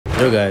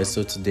Hello guys,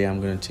 so today I'm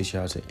going to teach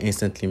you how to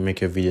instantly make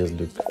your videos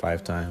look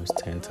 5 times,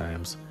 10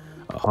 times,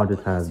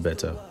 100 times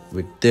better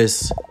with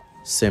this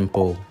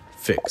simple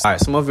fix. Alright,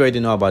 some of you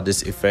already know about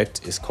this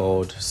effect. It's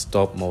called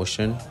stop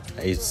motion.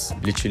 It's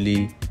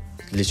literally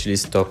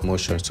stop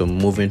motion, so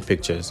moving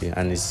pictures, yeah,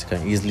 and it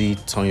can easily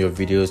turn your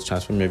videos,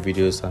 transform your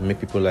videos, and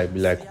make people be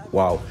like,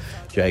 wow,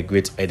 you're a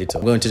great editor.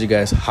 I'm going to teach you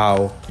guys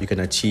how you can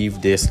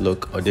achieve this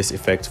look or this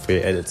effect for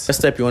your edits. First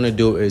step you want to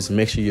do is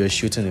make sure you're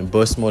shooting in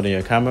burst mode on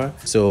your camera.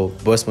 So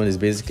burst mode is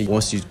basically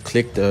once you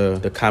click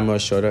the camera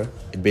shutter,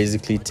 it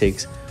basically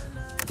takes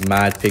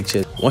mad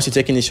pictures. Once you're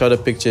taking these shutter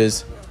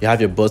pictures, you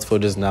have your burst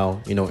folders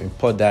now.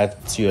 Import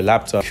that to your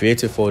laptop,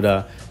 create a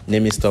folder,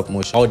 name it stop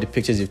motion. All the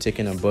pictures you've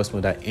taken on burst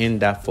mode are in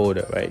that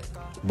folder, right?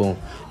 Boom.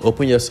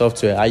 Open your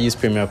software. I use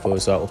Premiere Pro,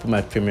 so I open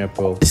my Premiere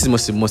Pro. This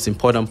is the most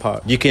important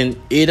part. You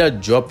can either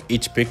drop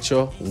each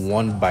picture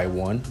one by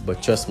one,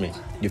 but trust me,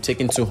 you've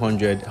taken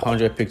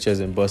 100 pictures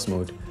in burst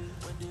mode.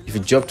 If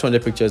you drop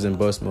 200 pictures in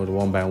burst mode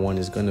one by one,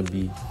 it's gonna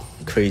be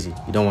crazy.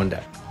 You don't want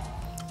that.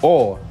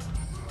 Or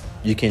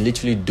you can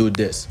literally do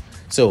this.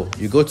 So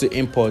you go to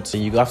import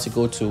and you have to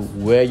go to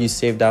where you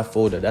save that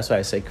folder. That's why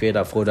I said create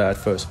that folder at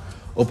first.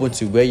 Open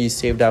to where you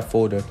save that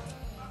folder,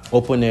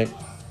 open it,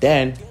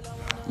 then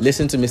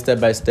listen to me step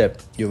by step.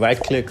 You right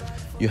click,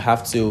 you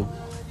have to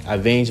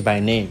arrange by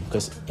name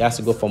because it has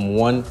to go from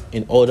one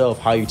in order of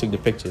how you took the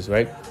pictures,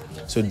 right?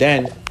 So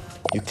then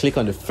you click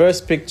on the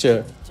first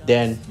picture,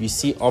 then you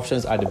see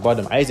options at the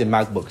bottom. I use a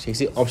MacBook, so you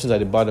see options at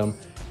the bottom,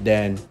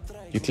 then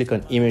you click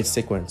on image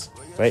sequence,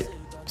 right?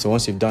 So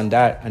once you've done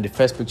that and the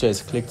first picture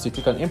is clicked, you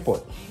click on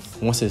import.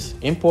 Once it's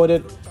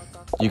imported,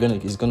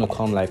 it's gonna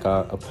come like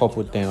a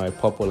purple thing or a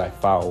purple like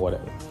file or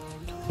whatever.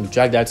 You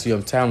drag that to your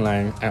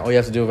timeline, and all you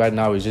have to do right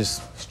now is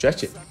just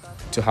stretch it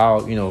to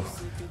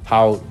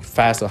how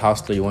fast or how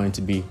slow you want it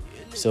to be.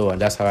 So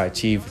that's how I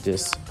achieve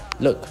this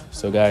look.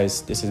 So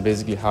guys, this is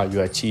basically how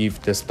you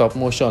achieve the stop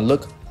motion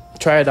look.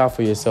 Try it out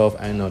for yourself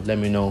and let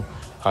me know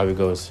how it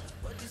goes.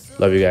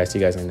 Love you guys. See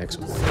you guys in the next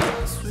one.